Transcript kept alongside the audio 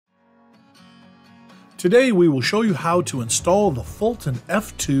Today we will show you how to install the Fulton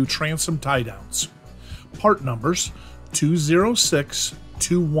F2 transom tie downs. Part numbers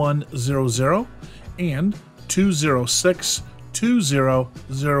 2062100 and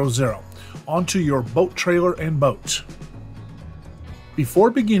 2062000 onto your boat trailer and boat.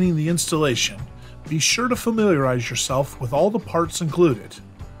 Before beginning the installation, be sure to familiarize yourself with all the parts included.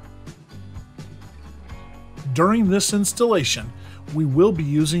 During this installation, we will be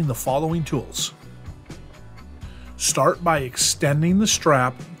using the following tools. Start by extending the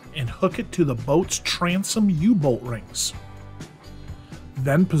strap and hook it to the boat's transom U-bolt rings.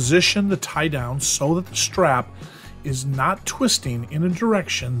 Then position the tie down so that the strap is not twisting in a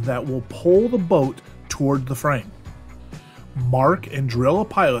direction that will pull the boat toward the frame. Mark and drill a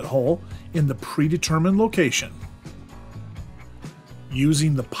pilot hole in the predetermined location.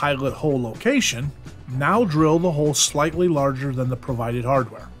 Using the pilot hole location, now drill the hole slightly larger than the provided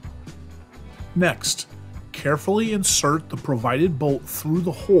hardware. Next, carefully insert the provided bolt through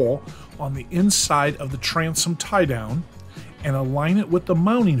the hole on the inside of the transom tie down and align it with the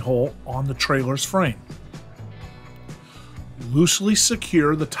mounting hole on the trailer's frame. Loosely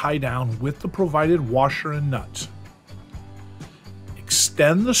secure the tie down with the provided washer and nut.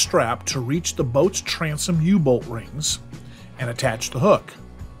 Extend the strap to reach the boat's transom U-bolt rings and attach the hook.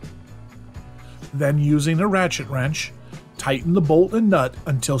 Then, using a ratchet wrench, tighten the bolt and nut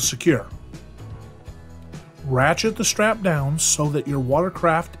until secure. Ratchet the strap down so that your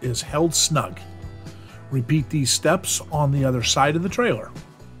watercraft is held snug. Repeat these steps on the other side of the trailer.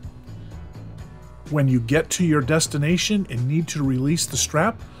 When you get to your destination and need to release the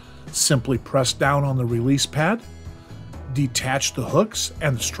strap, simply press down on the release pad, detach the hooks,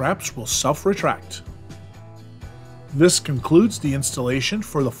 and the straps will self-retract. This concludes the installation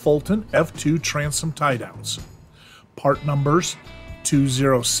for the Fulton F2 transom tie downs. Part numbers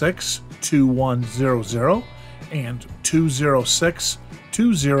 2062100 and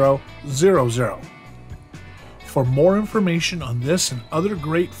 2062000. For more information on this and other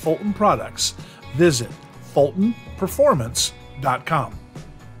great Fulton products, visit fultonperformance.com.